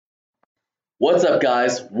What's up,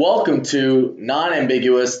 guys? Welcome to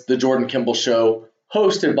Non-Ambiguous, the Jordan Kimball Show,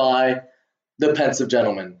 hosted by the Pensive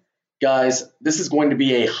Gentleman. Guys, this is going to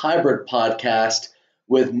be a hybrid podcast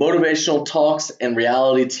with motivational talks and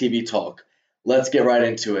reality TV talk. Let's get right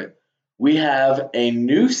into it. We have a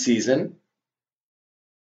new season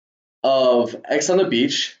of X on the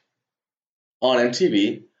Beach on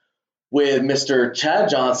MTV with Mr. Chad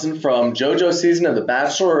Johnson from JoJo's season of The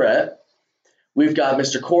Bachelorette. We've got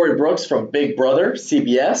Mr. Corey Brooks from Big Brother,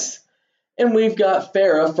 CBS, and we've got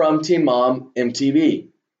Farrah from Teen Mom, MTV.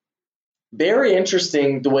 Very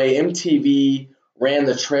interesting the way MTV ran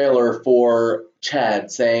the trailer for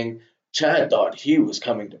Chad, saying Chad thought he was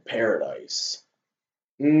coming to paradise.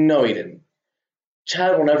 No, he didn't.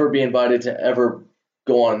 Chad will never be invited to ever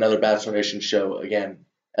go on another Bachelor Nation show again,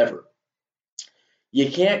 ever. You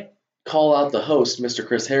can't call out the host, Mr.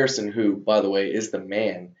 Chris Harrison, who, by the way, is the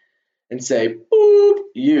man, and say, boop,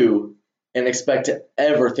 you, and expect to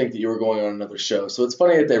ever think that you were going on another show. So it's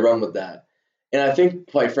funny that they run with that. And I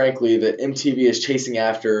think, quite frankly, that MTV is chasing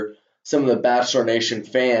after some of the Bachelor Nation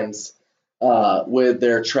fans with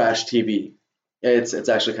their trash TV. It's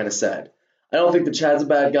actually kind of sad. I don't think that Chad's a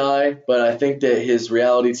bad guy, but I think that his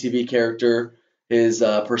reality TV character, his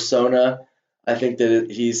persona, I think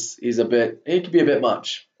that he could be a bit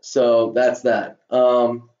much. So that's that.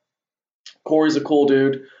 Corey's a cool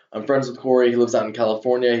dude. I'm friends with Corey. He lives out in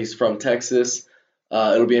California. He's from Texas.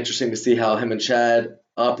 It'll be interesting to see how him and Chad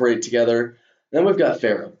operate together. And then we've got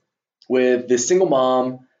Farrah with the single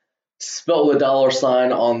mom spelled with a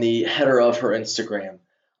 $sign on the header of her Instagram.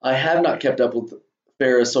 I have not kept up with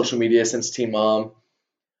Farrah's social media since Teen Mom.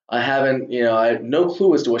 I have no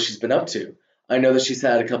clue as to what she's been up to. I know that she's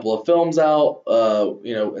had a couple of films out,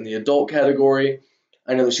 in the adult category.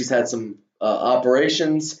 I know that she's had some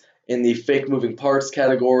operations in the fake moving parts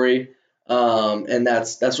category, and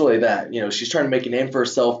that's really that. She's trying to make a name for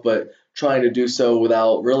herself, but trying to do so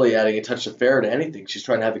without really adding a touch of Farrah to anything. She's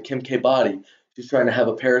trying to have a Kim K body. She's trying to have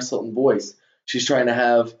a Paris Hilton voice. She's trying to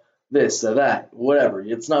have this, that, whatever.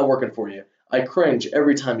 It's not working for you. I cringe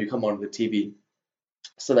every time you come onto the TV.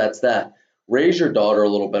 So that's that. Raise your daughter a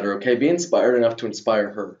little better, okay? Be inspired enough to inspire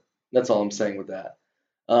her. That's all I'm saying with that.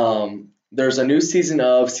 There's a new season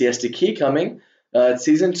of Siesta Key coming. It's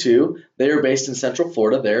season 2. They are based in Central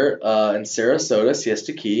Florida there in Sarasota,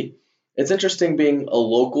 Siesta Key. It's interesting being a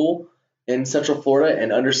local in Central Florida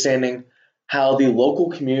and understanding how the local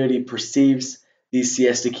community perceives these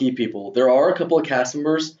Siesta Key people. There are a couple of cast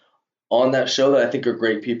members on that show that I think are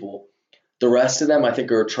great people. The rest of them I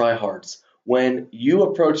think are tryhards. When you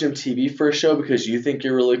approach MTV for a show because you think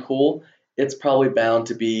you're really cool, it's probably bound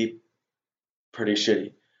to be pretty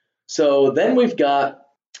shitty. So then we've got,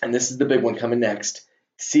 and this is the big one coming next,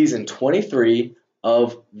 season 23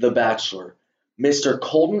 of The Bachelor. Mr.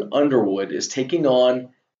 Colton Underwood is taking on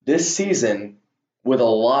this season with a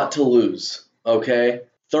lot to lose, okay?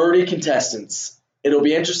 30 contestants. It'll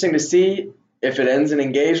be interesting to see if it ends in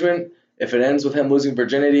engagement, if it ends with him losing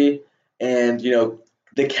virginity, and,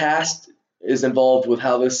 the cast is involved with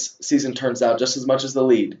how this season turns out just as much as the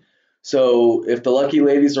lead. So if the lucky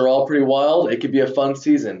ladies are all pretty wild, it could be a fun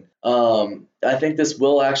season. I think this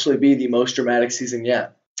will actually be the most dramatic season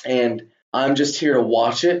yet. And I'm just here to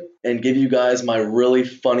watch it and give you guys my really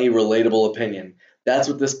funny, relatable opinion. That's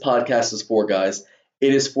what this podcast is for, guys.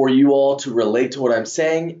 It is for you all to relate to what I'm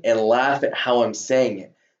saying and laugh at how I'm saying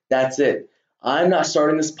it. That's it. I'm not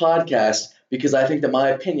starting this podcast because I think that my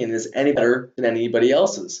opinion is any better than anybody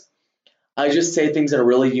else's. I just say things in a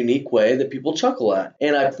really unique way that people chuckle at.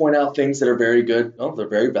 And I point out things that are very good. Oh, they're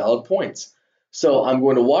very valid points. So I'm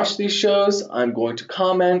going to watch these shows. I'm going to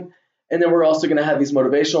comment. And then we're also going to have these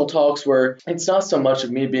motivational talks where it's not so much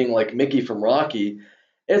of me being like Mickey from Rocky.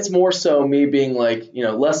 It's more so me being like,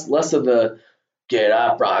 less of the get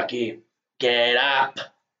up, Rocky, get up.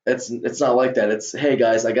 It's not like that. It's, hey,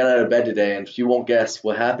 guys, I got out of bed today, and you won't guess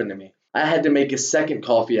what happened to me. I had to make a second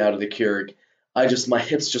coffee out of the Keurig. My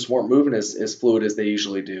hips just weren't moving as fluid as they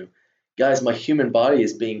usually do. Guys, my human body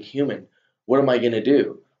is being human. What am I going to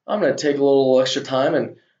do? I'm going to take a little extra time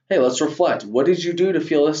and, hey, let's reflect. What did you do to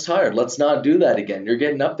feel this tired? Let's not do that again. You're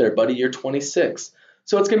getting up there, buddy. You're 26.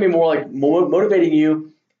 So it's going to be more like motivating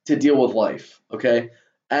you to deal with life, okay?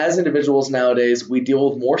 As individuals nowadays, we deal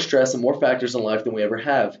with more stress and more factors in life than we ever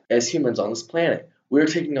have as humans on this planet. We're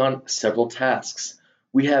taking on several tasks.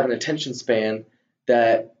 We have an attention span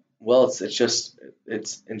that, well,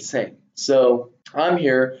 it's insane. So I'm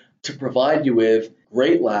here to provide you with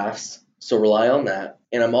great laughs, so rely on that.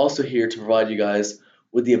 And I'm also here to provide you guys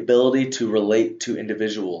with the ability to relate to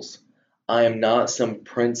individuals. I am not some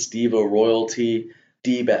Prince Diva royalty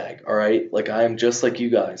D-bag, all right? Like, I am just like you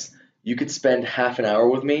guys. You could spend half an hour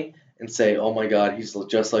with me and say, oh my God, he's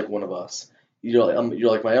just like one of us. You're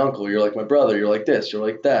like my uncle, you're like my brother, you're like this, you're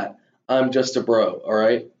like that. I'm just a bro, all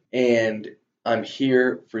right? And I'm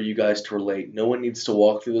here for you guys to relate. No one needs to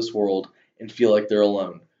walk through this world and feel like they're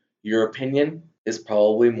alone. Your opinion is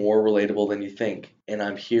probably more relatable than you think, and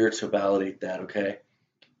I'm here to validate that, okay?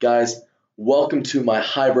 Guys, welcome to my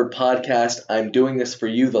hybrid podcast. I'm doing this for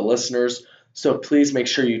you, the listeners, so please make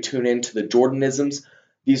sure you tune in to the Jordanisms.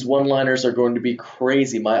 These one-liners are going to be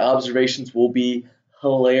crazy. My observations will be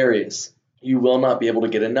hilarious. You will not be able to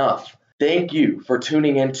get enough. Thank you for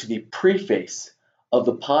tuning in to the preface of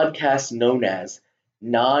the podcast known as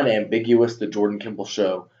Non-Ambiguous The Jordan Kimball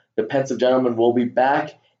Show. The Pensive Gentleman will be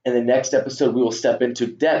back. In the next episode, we will step into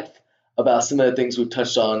depth about some of the things we've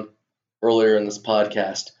touched on earlier in this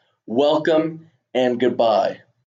podcast. Welcome and goodbye.